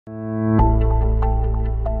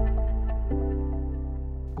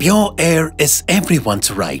Pure air is everyone's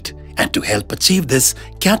right, and to help achieve this,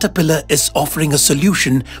 Caterpillar is offering a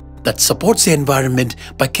solution that supports the environment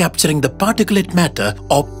by capturing the particulate matter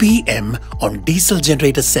or PM on diesel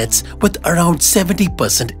generator sets with around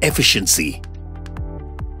 70% efficiency.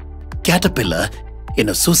 Caterpillar, in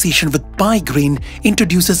association with Green,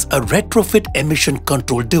 introduces a Retrofit Emission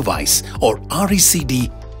Control Device or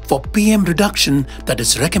RECD for PM reduction that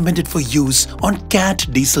is recommended for use on CAT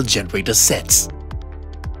diesel generator sets.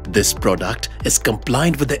 This product is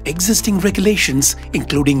compliant with the existing regulations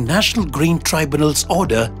including National Green Tribunal's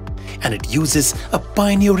order, and it uses a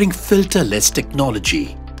pioneering filterless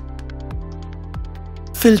technology.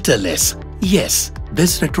 Filterless, yes,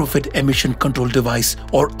 this Retrofit Emission Control Device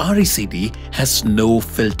or RECD has no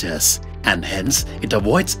filters, and hence it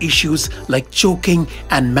avoids issues like choking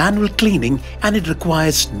and manual cleaning, and it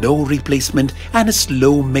requires no replacement and is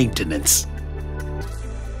low maintenance.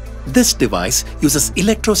 This device uses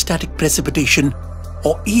electrostatic precipitation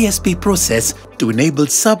or ESP process to enable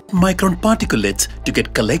submicron particulates to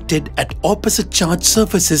get collected at opposite charge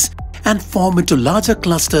surfaces and form into larger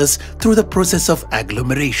clusters through the process of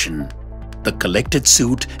agglomeration. The collected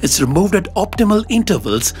soot is removed at optimal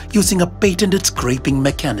intervals using a patented scraping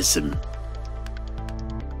mechanism.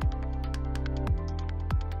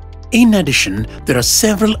 In addition, there are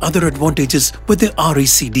several other advantages with the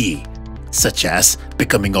RECD, such as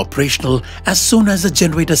becoming operational as soon as the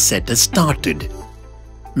generator set is started,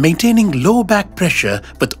 maintaining low back pressure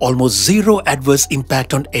with almost zero adverse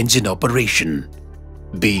impact on engine operation,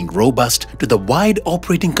 being robust to the wide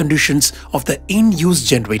operating conditions of the in-use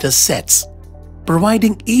generator sets,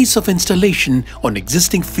 providing ease of installation on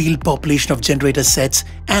existing field population of generator sets,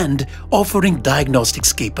 and offering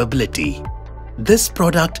diagnostics capability. This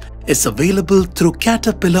product is available through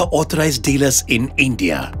Caterpillar authorized dealers in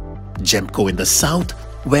India, Gemco in the South,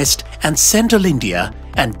 West and Central India,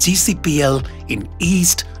 and GCPL in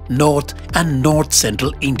East, North and North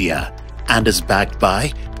Central India, and is backed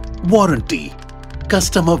by warranty,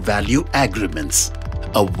 customer value agreements,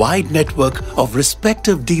 a wide network of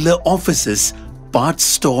respective dealer offices, parts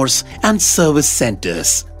stores and service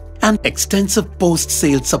centers, and extensive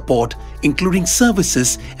post-sale support including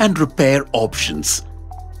services and repair options.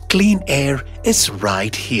 Clean air is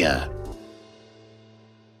right here.